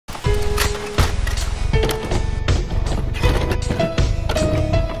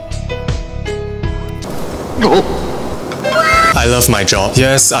I love my job.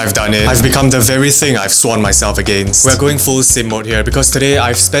 Yes, I've done it. I've become the very thing I've sworn myself against. We're going full simp mode here because today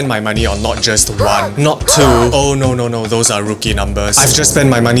I've spent my money on not just one, not two. Oh no, those are rookie numbers. I've just spent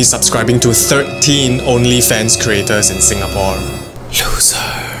my money subscribing to 13 Onlyfans creators in Singapore. Loser.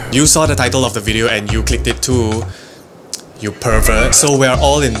 You saw the title of the video and you clicked it too. You pervert. So we're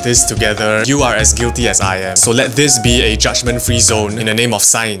all in this together. You are as guilty as I am. So let this be a judgment-free zone in the name of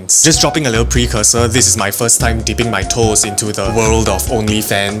science. Just dropping a little precursor, this is my first time dipping my toes into the world of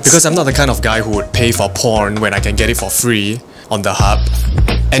OnlyFans. Because I'm not the kind of guy who would pay for porn when I can get it for free on the hub.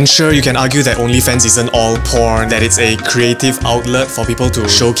 And sure, you can argue that OnlyFans isn't all porn, that it's a creative outlet for people to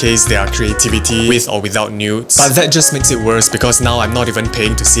showcase their creativity with or without nudes. But that just makes it worse because now I'm not even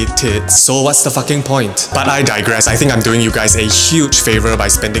paying to see tits. So what's the fucking point? But I digress. I think I'm doing you guys a huge favor by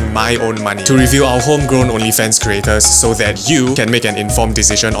spending my own money to review our homegrown OnlyFans creators so that you can make an informed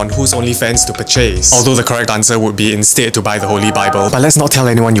decision on whose OnlyFans to purchase. Although the correct answer would be instead to buy the Holy Bible. But let's not tell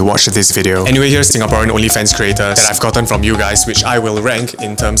anyone you watched this video. Anyway, here's Singaporean OnlyFans creators that I've gotten from you guys, which I will rank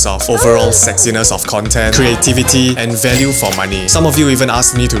in terms of overall sexiness of content, creativity, and value for money. Some of you even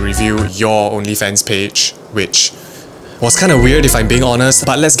asked me to review your OnlyFans page, which was kind of weird if I'm being honest,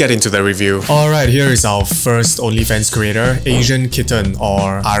 but let's get into the review. Alright, here is our first OnlyFans creator, Asian Kitten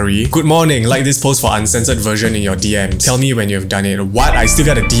or Ari. Good morning, like this post for uncensored version in your DMs. Tell me when you've done it. What? I still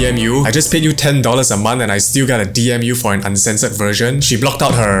gotta DM you? I just paid you $10 a month and I still gotta DM you for an uncensored version? She blocked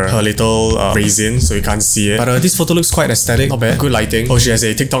out her little raisin so you can't see it. But this photo looks quite aesthetic, not bad. Good lighting. Oh, she has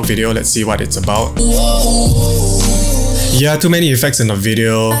a TikTok video, let's see what it's about. Yeah, too many effects in the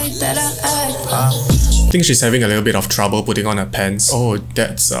video. I think she's having a little bit of trouble putting on her pants. Oh,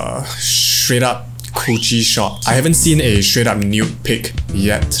 that's a straight up coochie shot. I haven't seen a straight up nude pic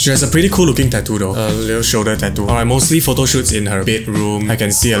yet. She has a pretty cool looking tattoo though. A little shoulder tattoo. Alright, mostly photo shoots in her bedroom. I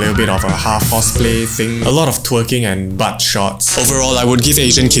can see a little bit of a half cosplay thing. A lot of twerking and butt shots. Overall, I would give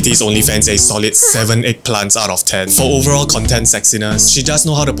Asian Kitty's OnlyFans a solid 7 eggplants out of 10. For overall content sexiness, she does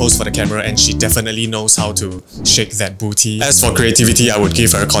know how to pose for the camera and she definitely knows how to shake that booty. As for creativity, I would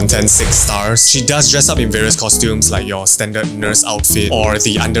give her content 6 stars. She does dress up in various costumes like your standard nurse outfit or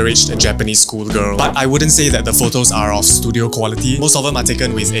the underage Japanese schoolgirl. But I wouldn't say that the photos are of studio quality. Most of them are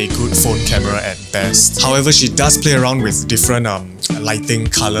taken with a good phone camera at best. However, she does play around with different lighting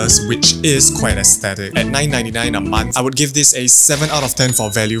colors, which is quite aesthetic. At $9.99 a month, I would give this a 7 out of 10 for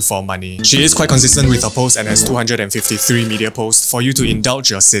value for money. She is quite consistent with her posts and has 253 media posts for you to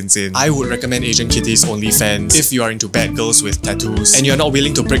indulge your sins in. I would recommend Asian Kitty's OnlyFans if you are into bad girls with tattoos and you're not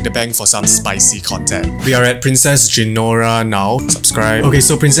willing to break the bank for some spicy content. We are at Princess Ginora now. Subscribe. Okay,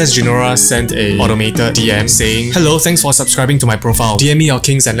 so Princess Ginora sent a automated DM saying, "Hello, thanks for subscribing to my profile. DM me your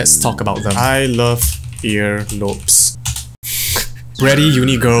kinks and let's talk about them. I love earlobes." Bratty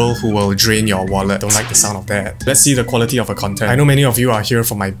uni girl who will drain your wallet. Don't like the sound of that. Let's see the quality of her content. I know many of you are here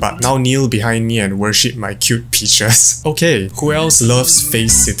for my butt. Now kneel behind me and worship my cute peaches. Okay, who else loves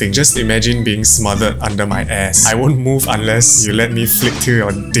face sitting? Just imagine being smothered under my ass. I won't move unless you let me flick to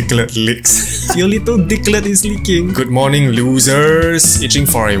your dicklet licks. Your little dicklet is leaking. Good morning, losers. Itching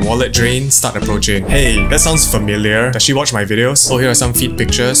for a wallet drain? Start approaching. Hey, that sounds familiar. Does she watch my videos? Oh, here are some feet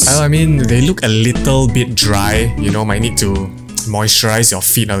pictures. I mean, they look a little bit dry. You know, might need to moisturize your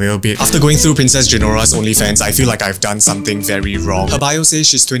feet a little bit. After going through Princess Ginora's OnlyFans, I feel like I've done something very wrong. Her bio says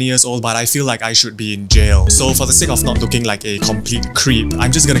she's 20 years old, but I feel like I should be in jail. So for the sake of not looking like a complete creep,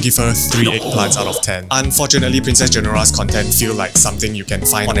 I'm just gonna give her 3 eggplants out of 10. Unfortunately, Princess Ginora's content feel like something you can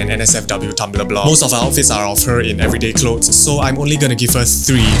find on an NSFW Tumblr blog. Most of her outfits are of her in everyday clothes, so I'm only gonna give her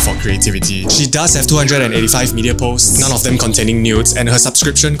 3 for creativity. She does have 285 media posts, none of them containing nudes, and her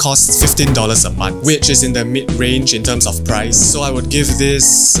subscription costs $15 a month, which is in the mid-range in terms of price. So I would give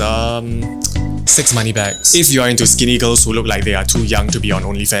this 6 money bags. If you are into skinny girls who look like they are too young to be on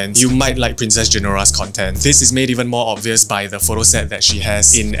OnlyFans, you might like Princess Ginora's content. This is made even more obvious by the photo set that she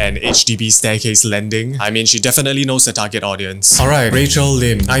has in an HDB staircase landing. I mean, she definitely knows the target audience. Alright, Rachel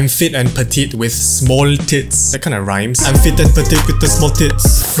Lim. I'm fit and petite with small tits. That kind of rhymes. I'm fit and petite with the small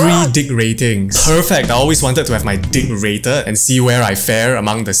tits. Free dick ratings. Perfect. I always wanted to have my dick rated and see where I fare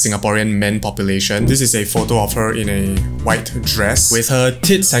among the Singaporean men population. This is a photo of her in a white dress with her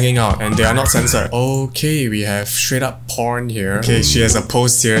tits hanging out and they are not censored. Okay, we have straight up porn here. Okay, she has a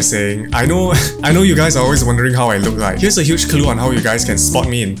post here saying, I know you guys are always wondering how I look like. Here's a huge clue on how you guys can spot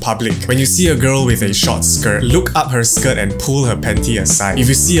me in public. When you see a girl with a short skirt, look up her skirt and pull her panty aside. If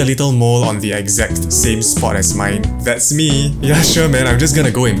you see a little mole on the exact same spot as mine, that's me. Yeah, sure man, I'm just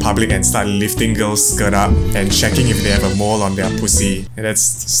gonna go in public and start lifting girls' skirt up and checking if they have a mole on their pussy. And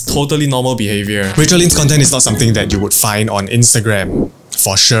that's totally normal behavior. Rachel Lim's content is not something that you would find on Instagram,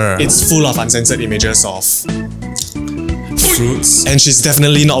 for sure. It's full of uncensored images of fruits, and she's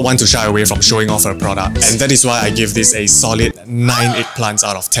definitely not one to shy away from showing off her products. And that is why I give this a solid 9 eggplants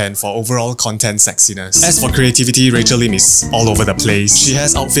out of 10 for overall content sexiness. As for creativity, Rachel Lim is all over the place. She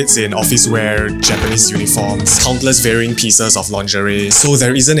has outfits in office wear, Japanese uniforms, countless varying pieces of lingerie, so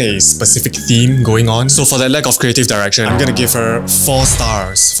there isn't a specific theme going on. So for that lack of creative direction, I'm gonna give her 4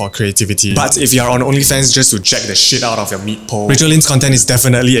 stars for creativity. But if you're on OnlyFans just to jack the shit out of your meat pole, Rachel Lim's content is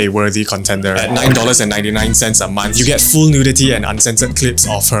definitely a worthy contender. At $9.99 a month, you get full nudity and uncensored clips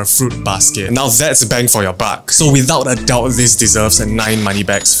of her fruit basket. Now that's bang for your buck. So without a doubt, this deserves 9 money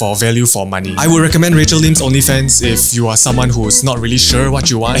bags for value for money. I would recommend Rachel Lim's OnlyFans if you are someone who's not really sure what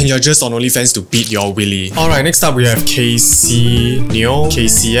you want and you're just on OnlyFans to beat your willy. Alright, next up we have KC Neo,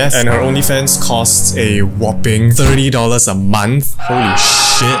 KCF, and her OnlyFans costs a whopping $30 a month. Holy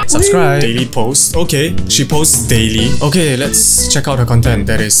shit. Subscribe. Daily post. Okay, she posts daily. Okay, let's check out her content.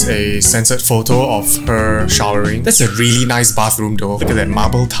 That is a censored photo of her showering. That's a really nice bathroom though. Look at that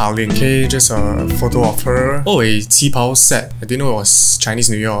marble tiling. Okay, just a photo of her. Oh, a qipao set. I didn't know it was Chinese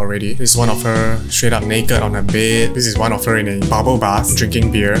New Year already. This is one of her straight up naked on her bed. This is one of her in a bubble bath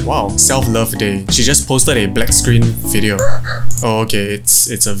drinking beer. Wow, self-love day. She just posted a black screen video. Oh, okay,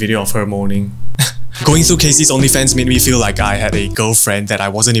 it's a video of her moaning. Going through Casey's OnlyFans made me feel like I had a girlfriend that I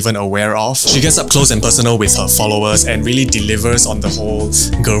wasn't even aware of. She gets up close and personal with her followers and really delivers on the whole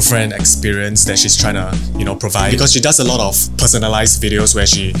girlfriend experience that she's trying to, provide. Because she does a lot of personalized videos where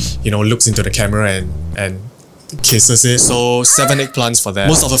she, looks into the camera and kisses it. So 7 eggplants for that.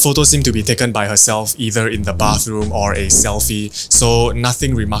 Most of her photos seem to be taken by herself, either in the bathroom or a selfie, so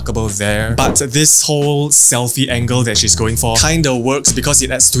nothing remarkable there. But this whole selfie angle that she's going for kinda works because it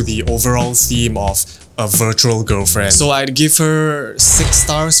adds to the overall theme of a virtual girlfriend. So I'd give her 6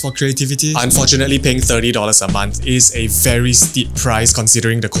 stars for creativity. Unfortunately, paying $30 a month is a very steep price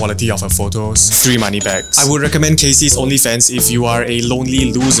considering the quality of her photos. 3 money bags. I would recommend Casey's OnlyFans if you are a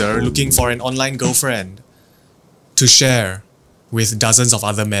lonely loser looking for an online girlfriend to share with dozens of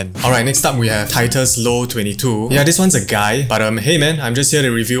other men. Alright, next up we have Titus Low 22. Yeah, this one's a guy, but hey man, I'm just here to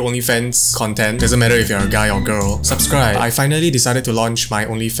review OnlyFans content. Doesn't matter if you're a guy or girl. Subscribe. I finally decided to launch my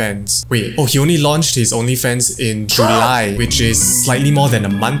OnlyFans. Wait, oh, he only launched his OnlyFans in July, which is slightly more than a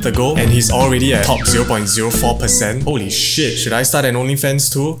month ago, and he's already at top 0.04%. Holy shit, should I start an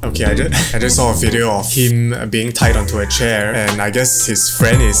OnlyFans too? Okay, I just saw a video of him being tied onto a chair, and I guess his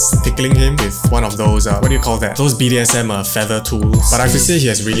friend is tickling him with one of those, what do you call that? Those BDSM feather tools. But I have to say he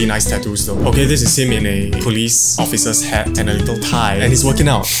has really nice tattoos though. Okay, this is him in a police officer's hat and a little tie, and he's working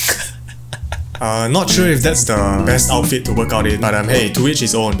out. Not sure if that's the best outfit to work out in, but hey, to each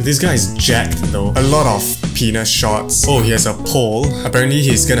his own. This guy is jacked though. A lot of penis shots. Oh, he has a pole. Apparently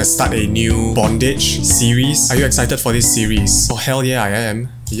he's gonna start a new bondage series. Are you excited for this series? Oh hell yeah, I am.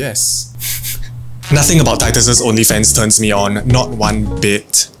 Yes. Nothing about Titus's OnlyFans turns me on, not one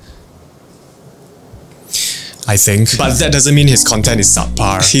bit, I think. But that doesn't mean his content is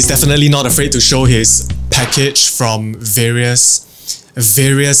subpar. He's definitely not afraid to show his package from various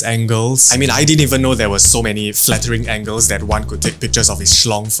angles. I mean, I didn't even know there were so many flattering angles that one could take pictures of his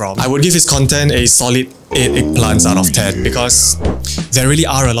schlong from. I would give his content a solid 8 eggplants out of 10 because there really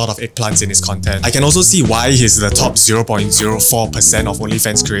are a lot of eggplants in his content. I can also see why he's the top 0.04% of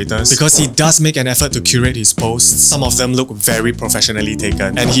OnlyFans creators, because he does make an effort to curate his posts. Some of them look very professionally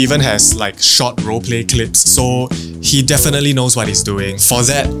taken, and he even has like short roleplay clips, so he definitely knows what he's doing. For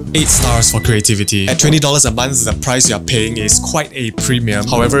that, 8 stars for creativity. At $20 a month, the price you're paying is quite a premium.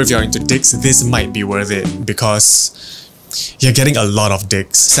 However, if you're into dicks, this might be worth it because you're getting a lot of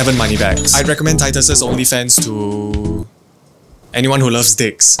dicks. 7 money bags. I'd recommend Titus's OnlyFans to anyone who loves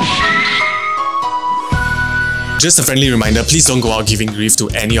dicks. Just a friendly reminder, please don't go out giving grief to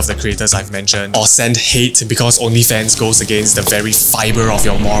any of the creators I've mentioned or send hate because OnlyFans goes against the very fiber of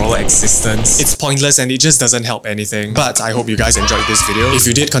your moral existence. It's pointless and it just doesn't help anything. But I hope you guys enjoyed this video. If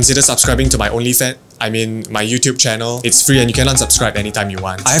you did, consider subscribing to my my YouTube channel. It's free and you can unsubscribe anytime you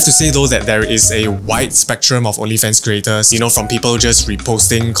want. I have to say though that there is a wide spectrum of OnlyFans creators, from people just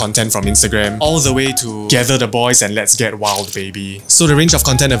reposting content from Instagram all the way to gather the boys and let's get wild baby. So the range of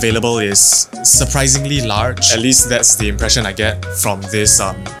content available is surprisingly large. At least that's the impression I get from this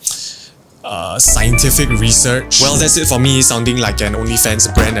scientific research. Well, that's it for me, sounding like an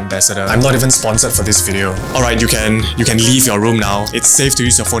OnlyFans brand ambassador. I'm not even sponsored for this video. Alright, you can leave your room now. It's safe to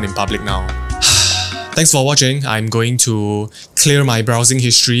use your phone in public now. Thanks for watching. I'm going to clear my browsing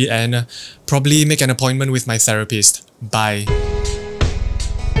history and probably make an appointment with my therapist. Bye.